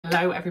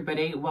Hello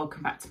everybody,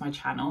 welcome back to my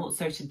channel.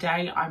 So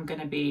today I'm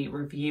going to be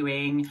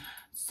reviewing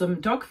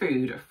some dog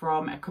food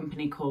from a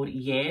company called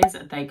Years.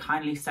 They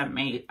kindly sent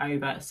me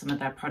over some of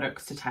their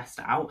products to test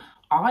out.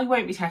 I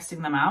won't be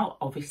testing them out,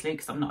 obviously,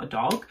 because I'm not a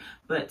dog,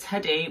 but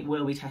Teddy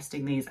will be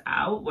testing these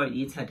out, won't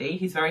you, Teddy?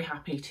 He's very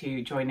happy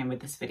to join in with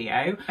this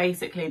video.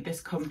 Basically, this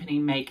company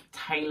make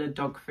tailored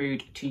dog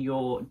food to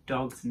your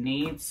dog's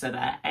needs, so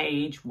their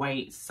age,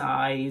 weight,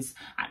 size,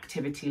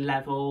 activity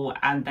level,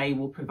 and they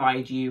will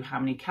provide you how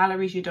many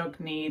calories your dog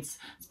needs,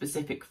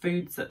 specific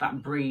foods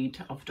that breed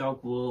of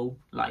dog will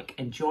like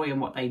enjoy and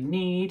what they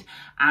need,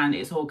 and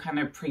it's all kind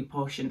of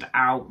pre-portioned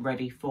out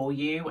ready for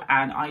you.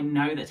 And I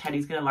know that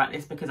Teddy's gonna like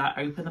this because I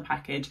opened the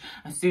package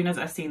as soon as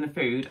I seen the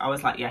food. I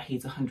was like, yeah,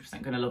 he's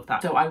 100% gonna love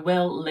that. So I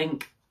will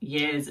link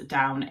Years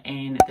down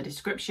in the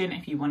description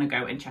if you want to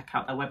go and check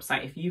out their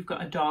website if you've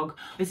got a dog.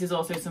 This is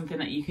also something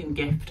that you can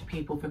gift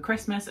people for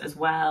Christmas as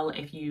well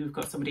if you've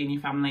got somebody in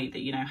your family that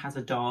you know has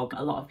a dog.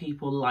 A lot of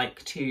people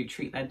like to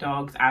treat their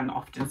dogs and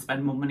often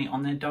spend more money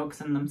on their dogs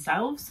than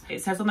themselves.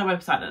 It says on their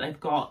website that they've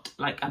got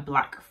like a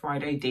Black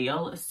Friday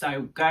deal,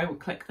 so go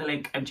click the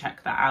link and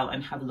check that out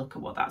and have a look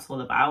at what that's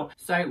all about.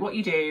 So what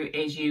you do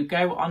is you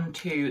go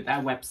onto their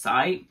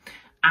website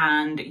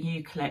and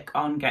you click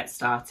on Get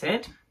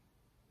Started.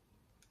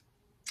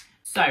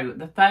 So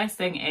the first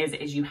thing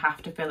is you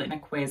have to fill in a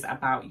quiz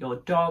about your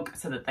dog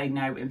so that they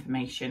know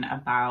information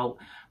about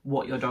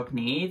what your dog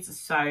needs.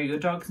 So your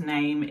dog's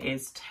name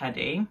is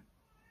Teddy,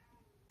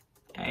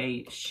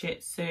 a Shih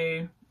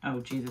Tzu. Oh,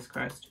 Jesus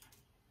Christ.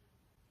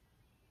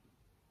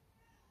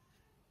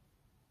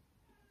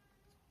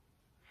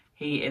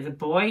 He is a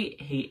boy.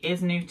 He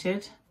is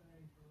neutered.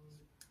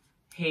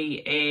 He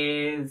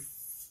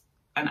is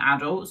an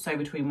adult, so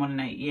between 1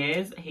 and 8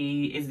 years.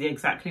 He is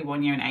exactly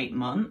 1 year and 8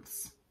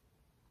 months.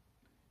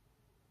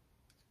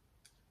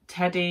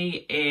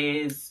 Teddy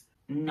is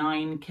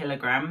 9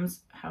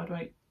 kilograms.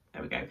 There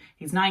we go.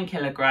 He's 9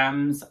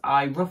 kilograms.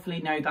 I roughly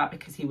know that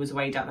because he was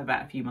weighed at the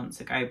vet a few months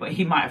ago, but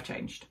he might have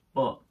changed,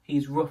 but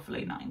he's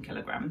roughly 9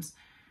 kilograms.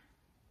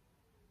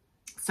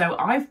 So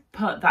I've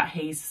put that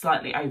he's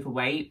slightly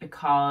overweight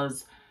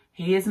because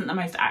he isn't the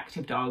most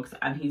active dog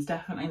and he's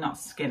definitely not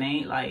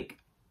skinny. Like,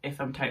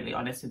 if I'm totally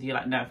honest with you,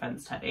 like, no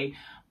offense, Teddy,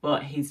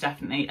 but he's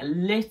definitely a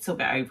little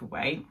bit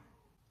overweight.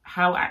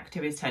 How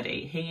active is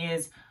Teddy? He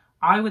is,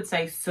 I would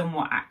say,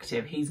 somewhat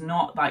active. He's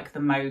not like the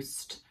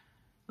most,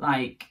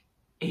 like,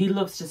 he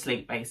loves to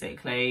sleep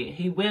basically.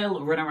 He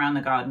will run around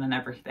the garden and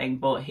everything,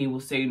 but he will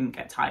soon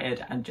get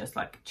tired and just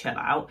like chill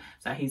out.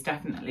 So he's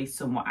definitely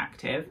somewhat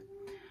active.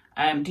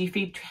 Do you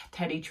feed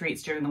Teddy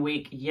treats during the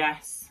week?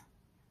 Yes.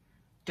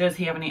 Does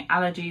he have any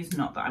allergies?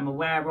 Not that I'm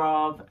aware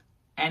of.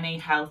 Any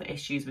health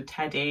issues with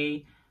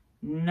Teddy?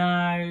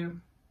 No.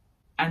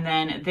 And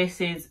then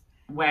this is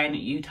when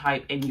you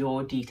type in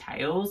your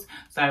details,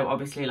 so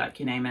obviously like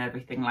your name and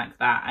everything like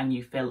that, and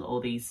you fill all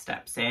these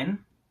steps in,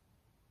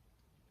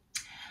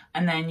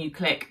 and then you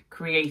click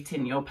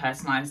creating your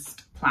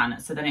personalized plan.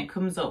 So then it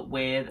comes up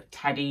with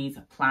Teddy's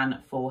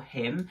plan for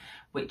him,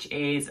 which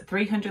is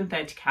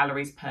 330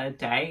 calories per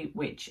day,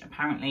 which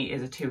apparently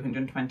is a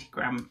 220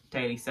 gram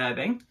daily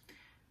serving.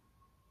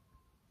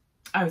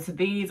 Oh, so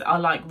these are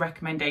like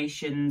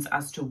recommendations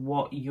as to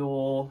what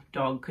your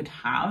dog could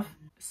have.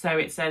 So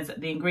it says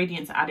the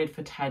ingredients added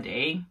for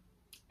Teddy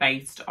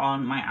based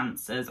on my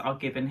answers are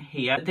given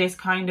here. This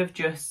kind of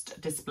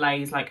just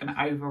displays like an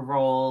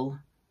overall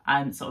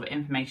sort of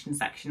information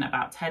section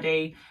about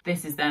Teddy.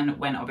 This is then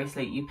when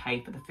obviously you pay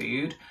for the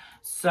food.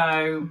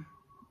 So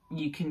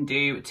you can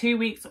do 2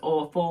 weeks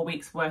or 4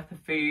 weeks worth of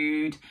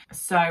food.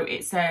 So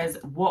it says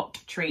what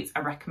treats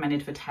are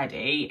recommended for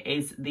Teddy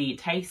is the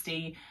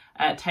tasty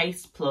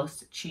taste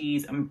plus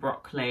cheese and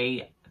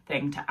broccoli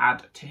thing to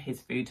add to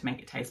his food to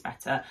make it taste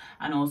better,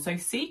 and also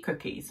sea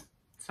cookies.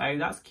 So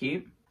that's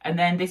cute. And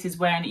then this is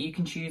when you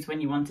can choose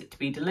when you want it to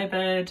be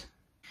delivered.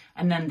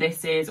 And then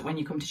this is when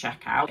you come to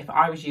check out. If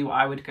I was you,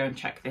 I would go and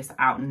check this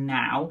out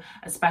now,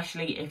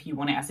 especially if you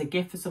want it as a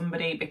gift for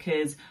somebody,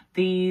 because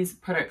these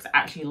products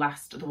actually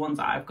last, the ones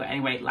that I've got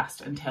anyway, last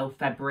until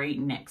February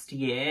next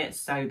year.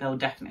 So they'll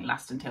definitely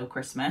last until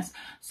Christmas.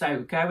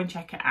 So go and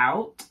check it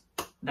out.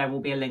 There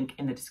will be a link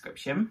in the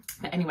description.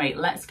 But anyway,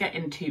 let's get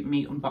into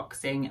me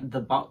unboxing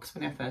the box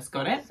when I first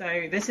got it.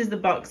 So this is the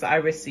box that I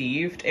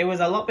received. It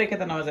was a lot bigger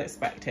than I was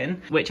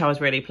expecting, which I was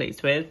really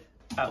pleased with.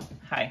 Oh,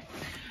 hi.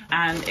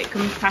 And it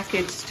comes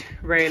packaged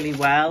really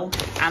well.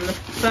 And the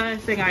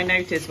first thing I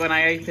noticed when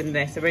I opened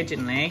this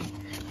originally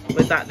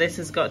was that this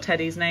has got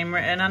Teddy's name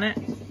written on it.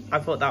 I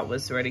thought that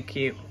was really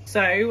cute.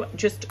 So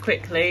just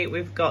quickly,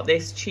 we've got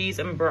this cheese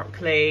and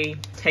broccoli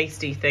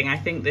tasty thing. I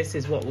think this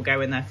is what will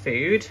go in their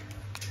food.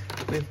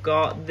 We've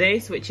got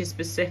this, which is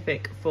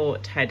specific for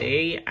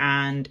Teddy,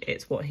 and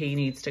it's what he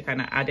needs to kind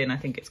of add in. I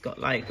think it's got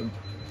like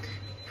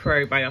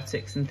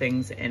probiotics and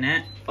things in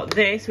it. Got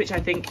this, which I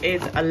think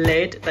is a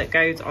lid that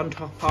goes on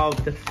top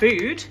of the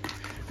food,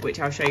 which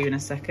I'll show you in a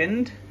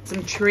second.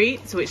 Some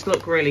treats, which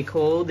look really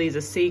cool. These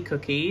are sea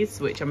cookies,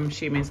 which I'm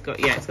assuming it's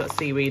got, yeah, it's got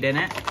seaweed in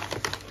it.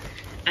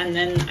 And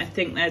then I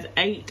think there's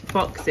 8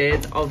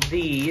 boxes of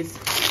these,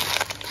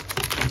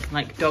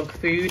 like dog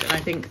food, and I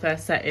think they're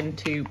set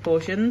into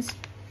portions.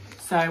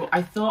 So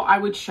I thought I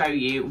would show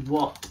you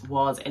what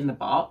was in the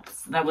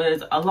box. There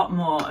was a lot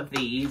more of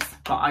these,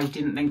 but I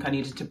didn't think I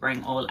needed to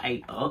bring all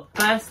 8 up.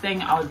 First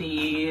thing are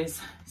these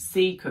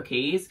sea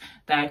cookies.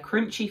 They're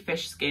crunchy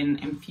fish skin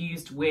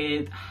infused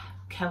with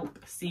kelp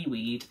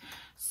seaweed.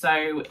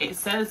 So it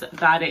says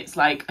that it's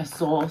like a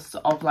source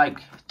of like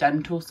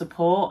dental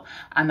support,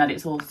 and that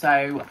it's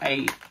also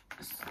a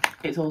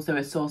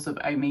source of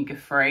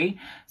omega-3.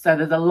 So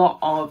there's a lot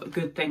of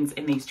good things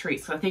in these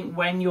treats. So I think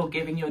when you're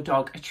giving your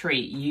dog a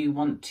treat, you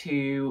want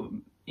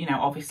to, you know,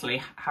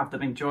 obviously have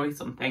them enjoy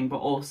something, but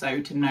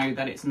also to know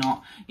that it's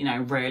not, you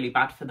know, really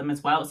bad for them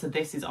as well. So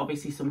this is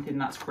obviously something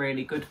that's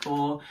really good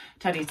for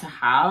Teddy to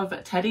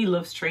have. Teddy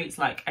loves treats.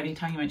 Like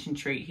anytime you mention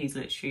treat, he's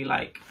literally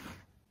like,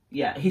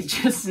 yeah, he's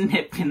just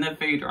nipping the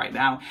food right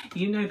now.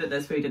 You know that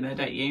there's food in there,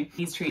 don't you?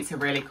 These treats are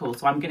really cool.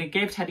 So I'm going to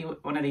give Teddy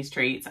one of these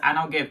treats, and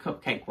I'll give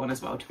Cupcake one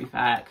as well, to be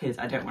fair, because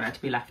I don't want her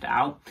to be left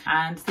out,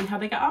 and see how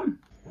they get on.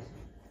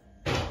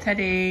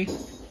 Teddy.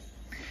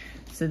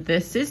 So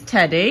this is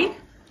Teddy.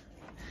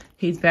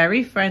 He's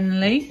very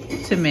friendly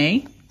to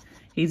me.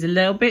 He's a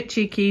little bit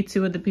cheeky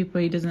to other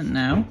people he doesn't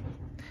know,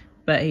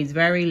 but he's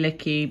very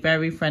licky,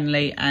 very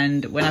friendly.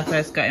 And when I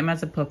first got him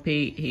as a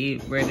puppy,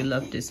 he really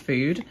loved his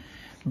food.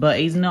 But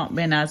he's not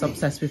been as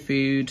obsessed with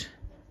food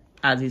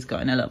as he's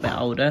gotten a little bit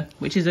older,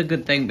 which is a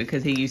good thing,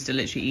 because he used to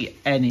literally eat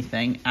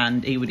anything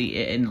and he would eat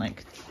it in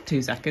like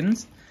 2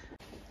 seconds.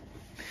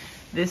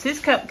 This is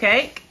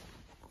Cupcake.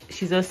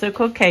 She's also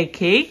called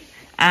Cakey,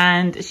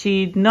 and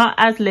she's not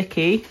as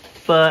licky,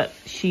 but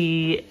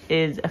she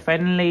is a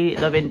friendly,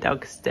 loving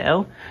dog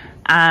still.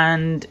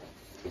 And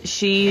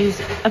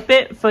she's a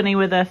bit funny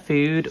with her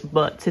food,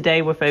 but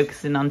today we're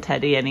focusing on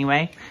Teddy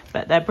anyway.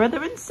 But they're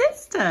brother and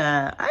sister,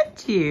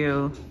 aren't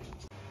you?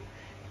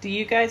 Do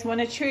you guys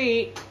want a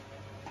treat?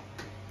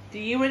 Do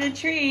you want a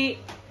treat?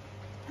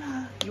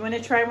 You want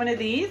to try one of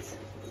these?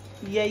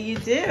 Yeah, you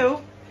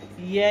do.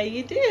 Yeah,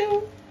 you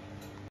do.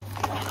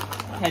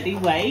 Teddy,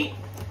 wait.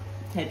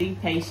 Teddy,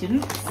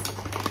 patience.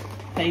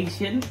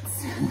 Patience.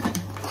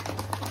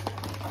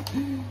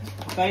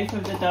 Both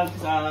of the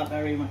dogs are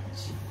very much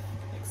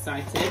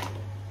excited.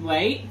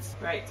 Wait.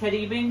 Right,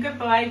 Teddy, wing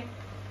goodbye.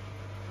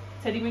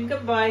 Teddy, wing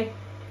goodbye.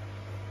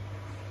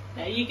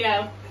 There you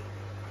go.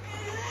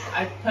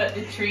 I put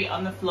the treat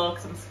on the floor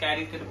because I'm scared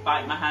he's going to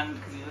bite my hand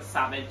because he's a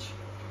savage.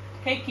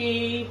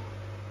 Cakey.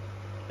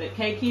 But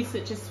Cakey's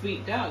such a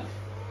sweet dog.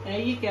 There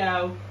you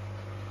go.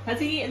 Has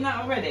he eaten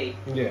that already?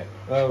 Yeah.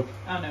 Oh.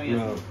 Oh no, he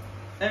hasn't.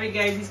 There he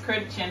goes, he's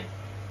crunching.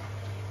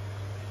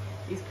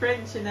 He's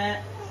crunching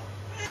it.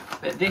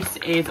 But this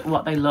is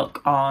what they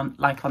look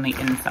like on the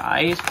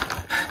inside.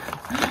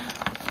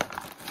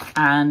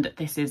 And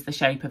this is the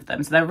shape of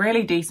them. So they're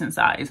really decent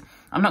size.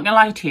 I'm not gonna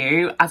lie to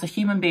you, as a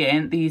human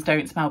being, these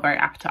don't smell very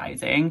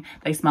appetizing.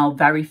 They smell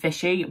very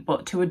fishy,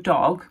 but to a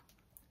dog,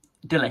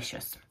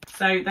 delicious.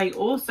 So they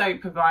also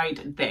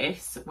provide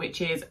this,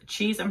 which is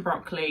cheese and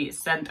broccoli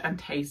scent and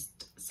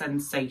taste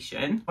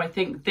sensation. I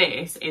think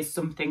this is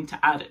something to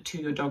add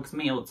to your dog's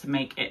meal to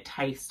make it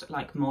taste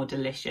like more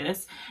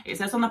delicious. It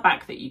says on the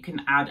back that you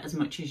can add as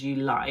much as you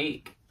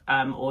like,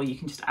 or you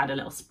can just add a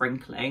little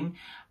sprinkling.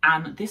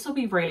 And this will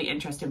be really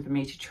interesting for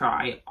me to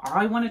try.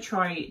 I want to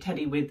try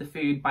Teddy with the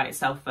food by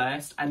itself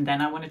first, and then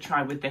I want to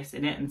try with this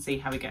in it and see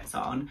how he gets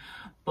on.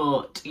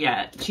 But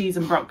yeah, cheese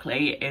and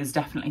broccoli is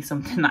definitely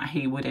something that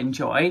he would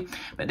enjoy.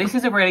 But this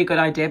is a really good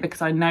idea,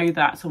 because I know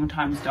that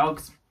sometimes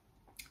dogs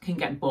can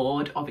get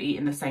bored of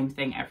eating the same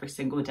thing every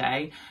single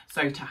day.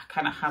 So to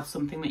kind of have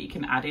something that you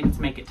can add in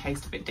to make it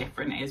taste a bit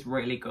different is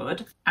really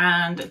good.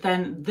 And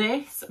then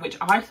this, which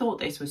I thought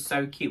this was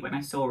so cute when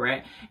I saw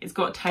it, it's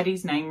got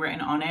Teddy's name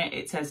written on it.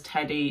 It says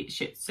Teddy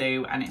Shih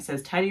Tzu, and it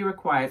says Teddy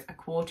requires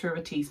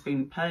 1/4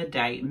 teaspoon per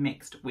day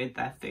mixed with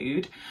their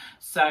food.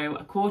 So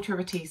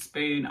 1/4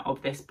 teaspoon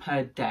of this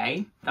per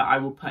day that I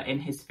will put in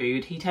his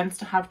food. He tends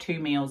to have 2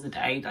 meals a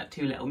day, like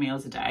 2 little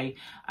meals a day.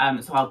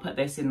 So I'll put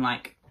this in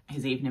like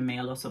his evening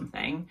meal or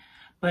something.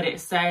 But it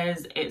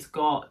says it's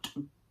got,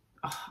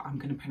 oh, I'm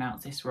going to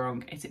pronounce this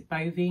wrong. Is it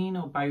bovine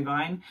or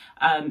bovine?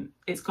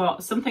 It's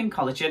got something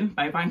collagen,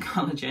 bovine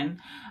collagen,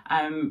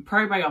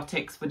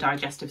 probiotics for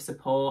digestive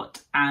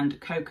support, and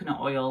coconut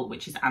oil,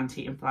 which is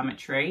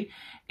anti-inflammatory.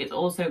 It's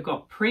also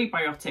got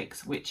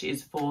prebiotics, which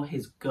is for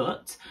his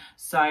gut.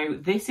 So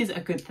this is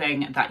a good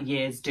thing that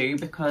years do,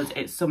 because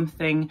it's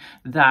something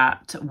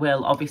that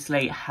will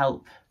obviously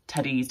help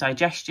Teddy's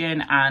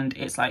digestion, and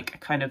it's like a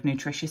kind of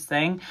nutritious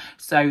thing.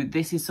 So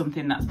this is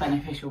something that's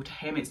beneficial to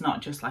him. It's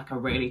not just like a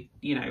really,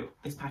 you know,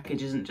 this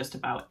package isn't just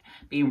about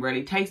being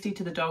really tasty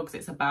to the dogs,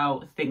 it's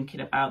about thinking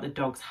about the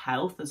dog's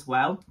health as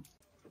well.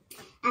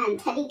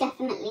 Teddy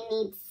definitely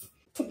needs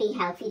to be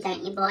healthy,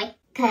 don't you, boy?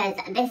 Because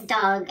this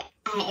dog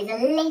is a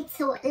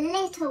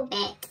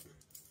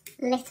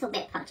little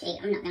bit potty,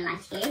 I'm not gonna lie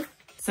to you.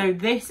 So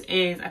this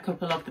is a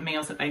couple of the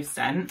meals that they've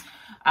sent.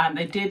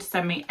 They did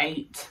send me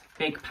 8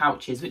 big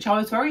pouches, which I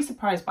was very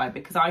surprised by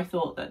because I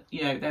thought that,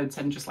 you know, they would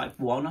send just like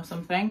 1 or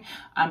something.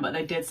 But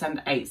they did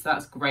send 8, so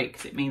that's great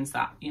because it means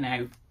that, you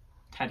know,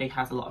 Teddy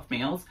has a lot of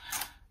meals.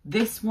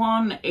 This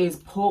one is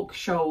pork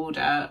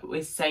shoulder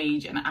with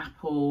sage and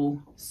apple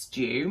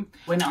stew.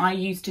 When I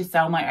used to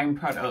sell my own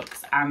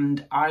products,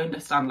 and I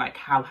understand like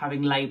how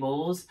having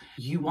labels,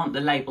 you want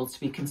the labels to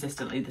be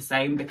consistently the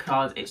same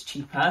because it's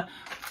cheaper,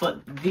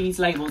 but these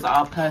labels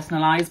are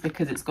personalised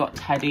because it's got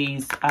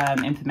Teddy's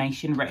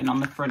information written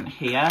on the front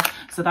here,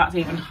 so that's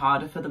even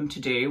harder for them to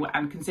do.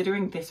 And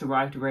considering this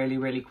arrived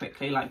really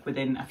quickly, like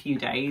within a few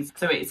days,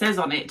 so it says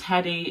on it,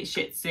 Teddy,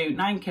 Shih Tzu,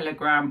 9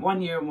 kilogram,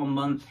 1 year and 1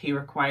 month. He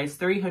requires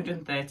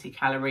 330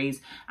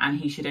 calories and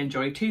he should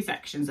enjoy 2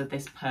 sections of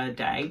this per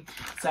day.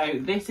 So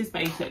this is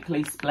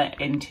basically split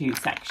into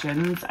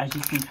sections, as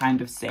you can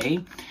kind of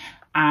see,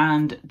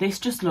 and this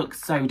just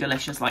looks so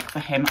delicious. Like for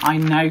him, I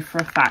know for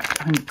a fact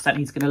 100%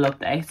 he's going to love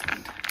this.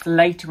 So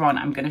later on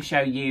I'm going to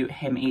show you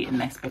him eating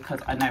this because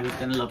I know he's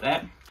going to love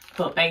it.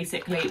 But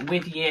basically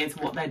with Years,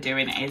 what they're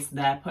doing is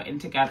they're putting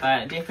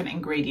together different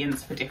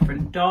ingredients for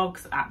different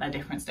dogs at their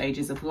different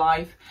stages of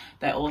life.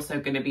 They're also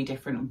going to be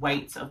different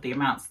weights of the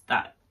amounts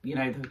that, you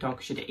know, the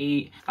dog should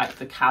eat. Like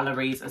the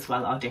calories as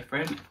well are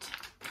different,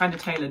 kind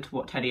of tailored to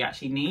what Teddy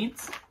actually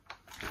needs.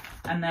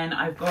 And then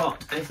I've got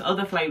this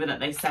other flavour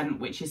that they sent,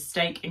 which is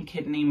steak and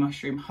kidney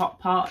mushroom hot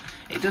pot.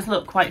 It does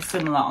look quite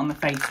similar on the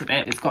face of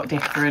it. It's got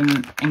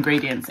different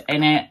ingredients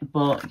in it,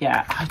 but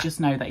yeah, I just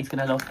know that he's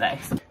going to love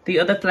this. The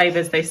other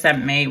flavours they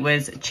sent me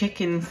was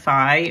chicken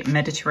thigh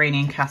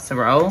Mediterranean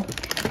casserole,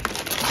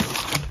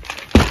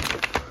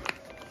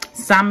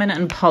 salmon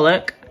and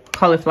pollock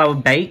cauliflower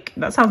bake.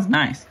 That sounds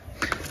nice.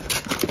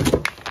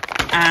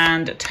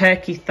 And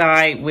turkey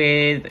thigh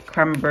with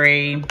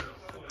cranberry,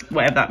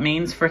 whatever that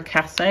means,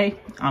 fricassee.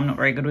 I'm not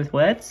very good with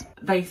words.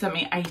 They sent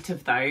me 8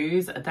 of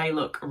those. They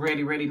look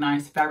really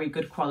nice, very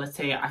good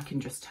quality, I can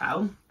just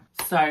tell.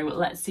 So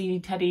let's see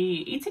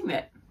Teddy eating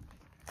it.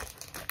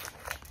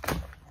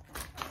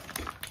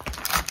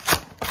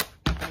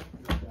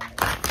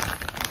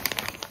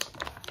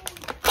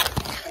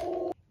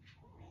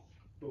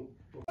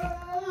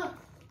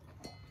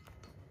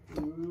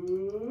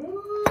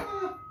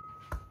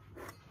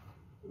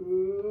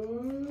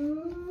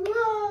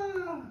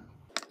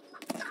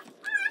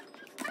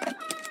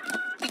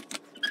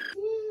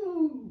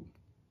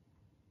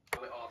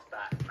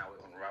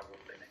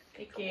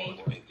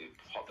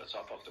 Pop the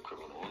top off the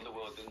criminal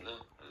underworld, didn't they? And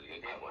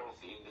you get what the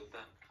scene, did they?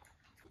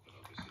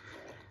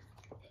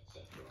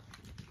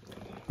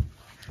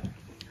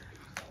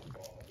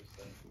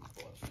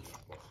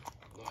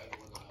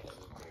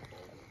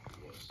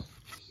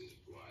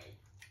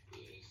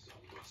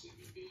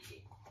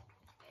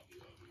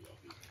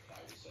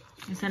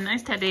 It's a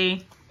nice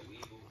Teddy.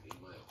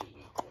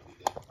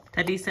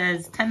 Teddy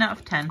says 10 out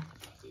of 10.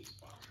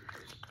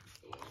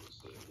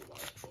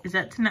 Is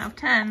that 10 out of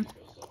 10?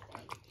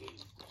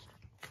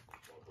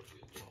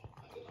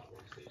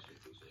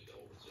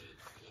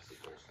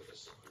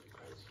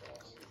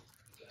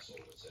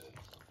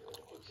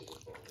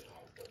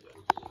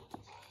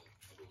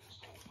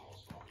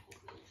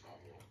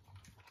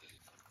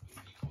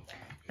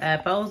 Their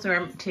bowls are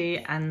empty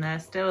and they're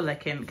still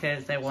licking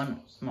because they want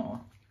more.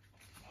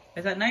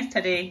 Is that nice,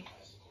 Teddy?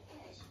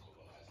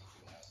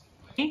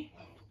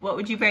 What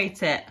would you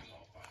rate it?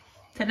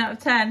 10 out of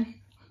 10?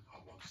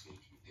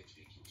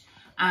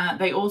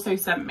 They also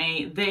sent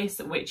me this,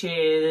 which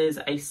is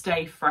a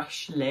Stay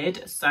Fresh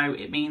lid. So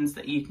it means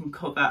that you can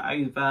cover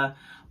over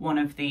one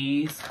of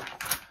these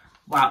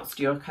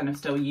whilst you're kind of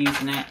still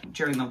using it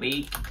during the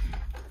week,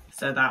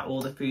 so that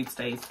all the food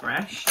stays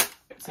fresh.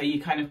 So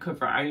you kind of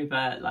cover it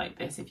over like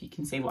this, if you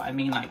can see what I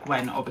mean, like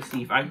when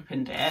obviously you've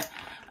opened it.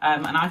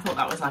 And I thought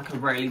that was like a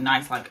really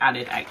nice like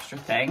added extra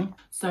thing.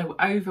 So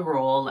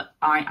overall,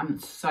 I am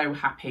so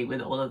happy with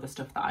all of the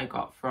stuff that I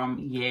got from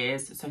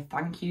Years. So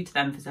thank you to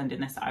them for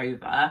sending this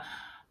over.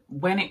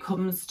 When it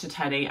comes to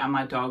Teddy and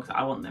my dogs,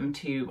 I want them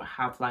to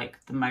have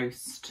like the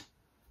most,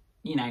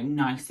 you know,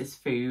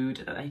 nicest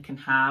food that they can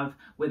have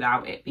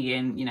without it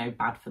being, you know,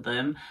 bad for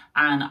them.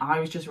 And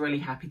I was just really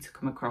happy to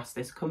come across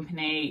this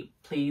company.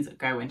 Please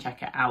go and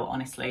check it out.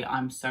 Honestly,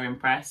 I'm so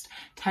impressed.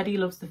 Teddy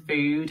loves the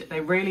food. They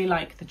really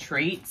like the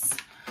treats.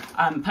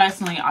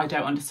 Personally, I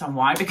don't understand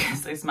why,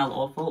 because they smell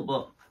awful,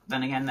 but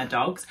then again, they're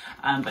dogs.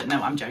 But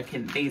no, I'm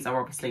joking. These are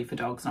obviously for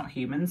dogs, not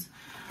humans.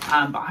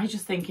 But I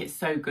just think it's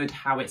so good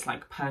how it's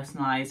like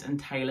personalised and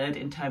tailored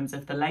in terms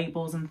of the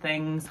labels and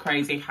things.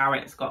 Crazy how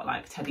it's got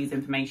like Teddy's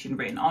information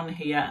written on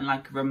here and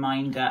like a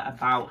reminder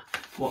about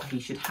what he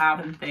should have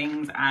and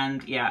things.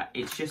 And yeah,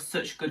 it's just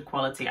such good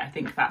quality. I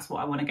think that's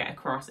what I want to get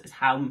across, is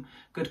how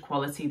good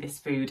quality this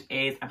food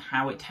is and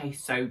how it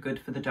tastes so good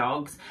for the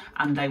dogs,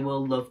 and they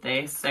will love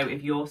this. So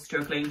if you're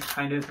struggling to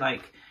kind of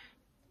like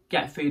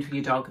get food for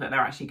your dog that they're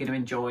actually going to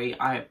enjoy,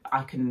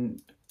 I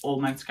can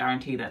almost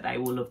guarantee that they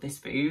will love this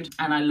food.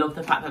 And I love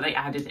the fact that they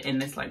added in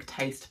this like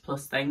taste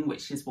plus thing,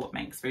 which is what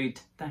makes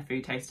their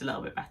food taste a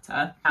little bit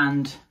better.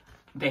 And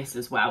this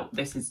as well.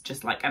 This is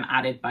just like an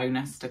added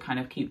bonus to kind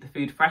of keep the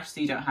food fresh,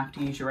 so you don't have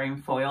to use your own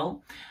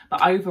foil.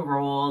 But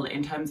overall,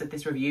 in terms of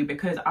this review,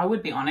 because I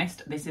would be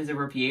honest, this is a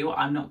review,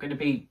 I'm not going to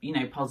be, you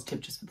know,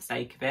 positive just for the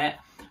sake of it.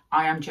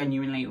 I am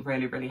genuinely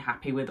really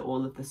happy with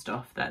all of the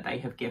stuff that they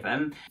have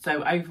given.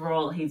 So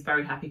overall, he's a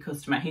very happy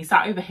customer. He's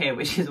sat over here,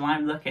 which is why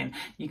I'm looking.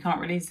 You can't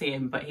really see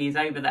him, but he's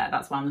over there.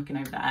 That's why I'm looking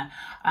over there.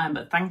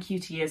 But thank you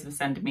to Years for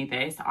sending me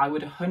this. I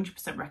would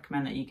 100%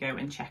 recommend that you go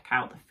and check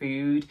out the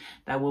food.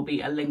 There will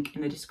be a link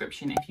in the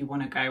description if you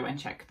want to go and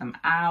check them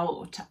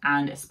out,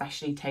 and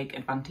especially take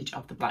advantage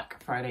of the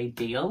Black Friday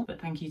deal.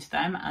 But thank you to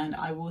them, and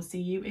I will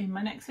see you in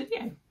my next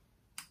video.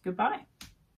 Goodbye.